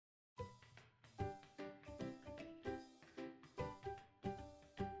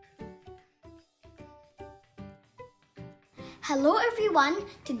Hello everyone!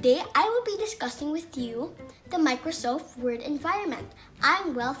 Today I will be discussing with you the Microsoft Word environment.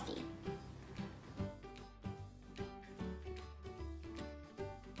 I'm Wealthy.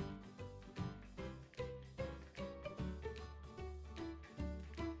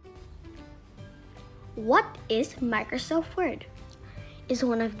 What is Microsoft Word? It's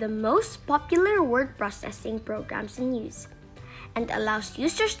one of the most popular word processing programs in use and allows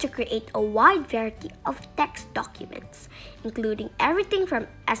users to create a wide variety of text documents, including everything from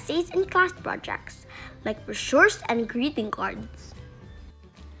essays and class projects, like brochures and greeting cards.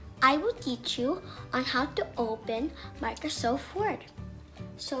 I will teach you on how to open Microsoft Word.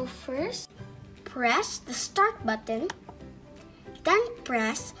 So first, press the Start button, then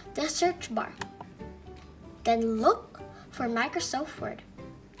press the search bar. Then look for Microsoft Word.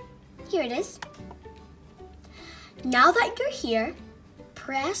 Here it is. Now that you're here,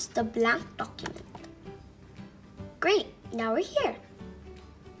 press the blank document. Great, now we're here.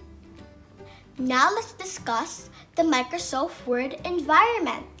 Now let's discuss the Microsoft Word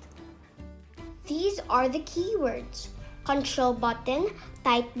environment. These are the keywords: control button,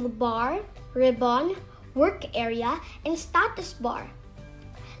 title bar, ribbon, work area, and status bar.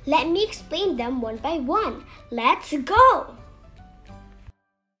 Let me explain them one by one. Let's go!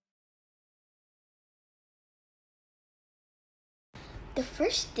 The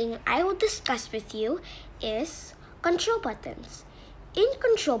first thing I will discuss with you is control buttons. In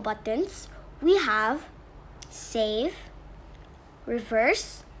control buttons, we have save,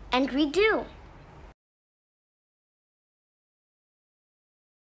 reverse, and redo.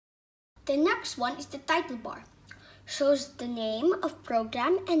 The next one is the title bar. Shows the name of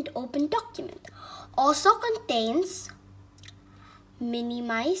program and open document. Also contains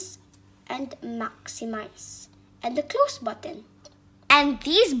minimize and maximize, and the close button. And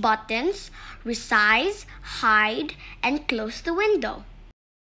these buttons resize, hide, and close the window.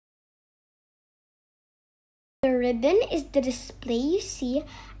 The ribbon is the display you see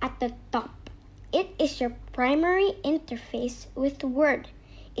at the top. It is your primary interface with Word.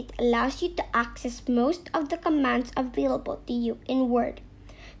 It allows you to access most of the commands available to you in Word.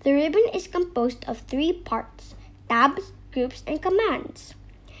 The ribbon is composed of 3 parts: tabs, groups, and commands.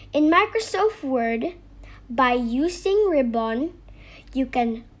 In Microsoft Word, by using ribbon, you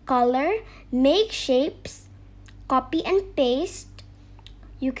can color, make shapes, copy and paste.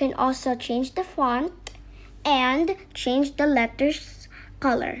 You can also change the font and change the letters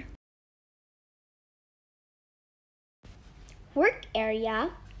color. Work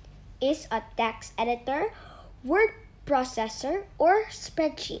area is a text editor, word processor, or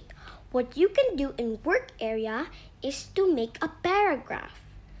spreadsheet. What you can do in work area is to make a paragraph.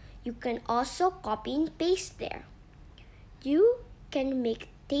 You can also copy and paste there. You can make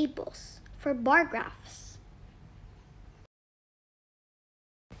tables for bar graphs.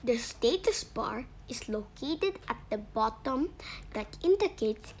 The status bar is located at the bottom that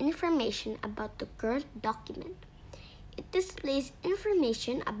indicates information about the current document. It displays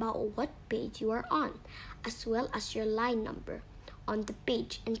information about what page you are on, as well as your line number on the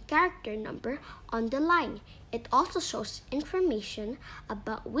page and character number on the line. It also shows information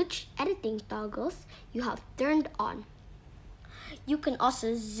about which editing toggles you have turned on. You can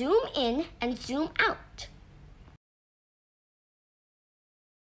also zoom in and zoom out.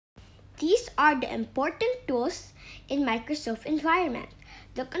 These are the important tools in Microsoft environment: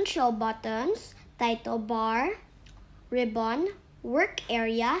 the control buttons, title bar, ribbon, work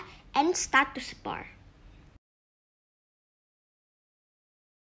area, and status bar.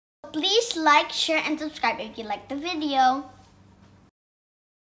 Please like, share, and subscribe if you like the video.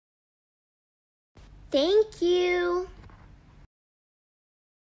 Thank you.